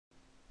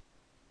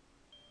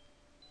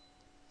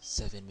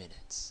7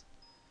 minutes.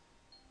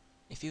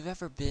 If you've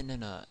ever been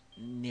in a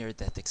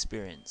near-death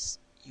experience,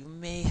 you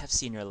may have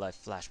seen your life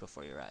flash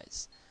before your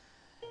eyes.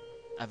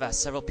 I've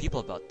asked several people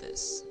about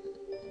this.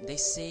 They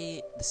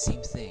say the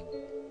same thing.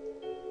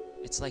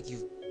 It's like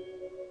you've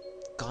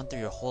gone through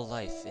your whole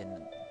life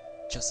in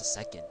just a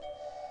second.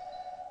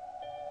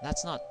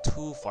 That's not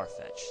too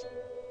far-fetched.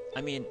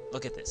 I mean,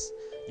 look at this.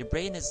 Your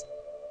brain is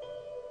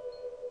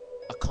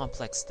a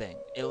complex thing.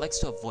 It likes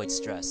to avoid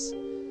stress,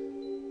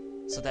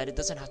 so that it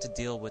doesn't have to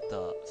deal with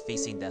the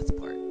facing death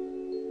part.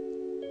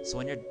 So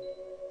when your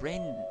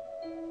brain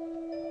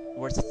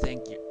were to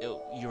think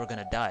you were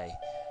gonna die,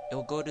 it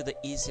will go to the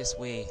easiest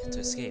way to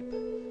escape,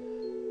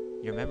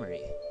 your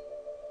memory.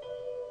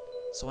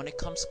 So when it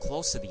comes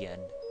close to the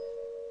end,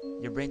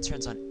 your brain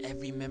turns on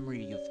every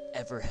memory you've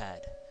ever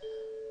had,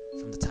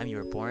 from the time you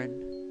were born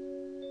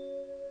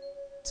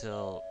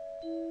till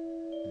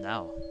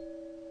now.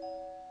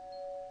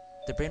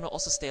 The brain will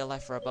also stay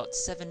alive for about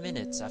 7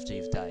 minutes after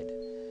you've died,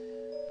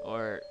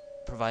 or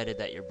provided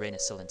that your brain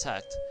is still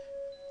intact.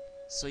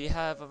 So you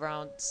have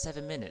around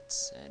 7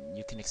 minutes, and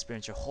you can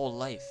experience your whole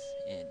life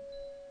in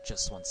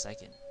just 1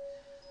 second.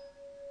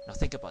 Now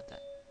think about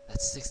that.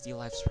 That's 60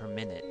 lives per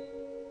minute.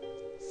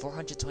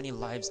 420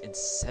 lives in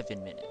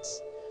 7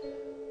 minutes.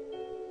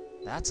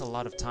 That's a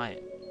lot of time,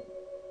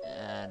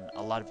 and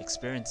a lot of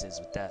experiences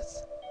with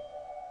death.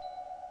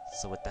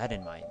 So with that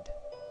in mind,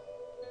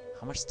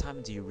 how much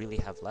time do you really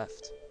have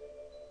left?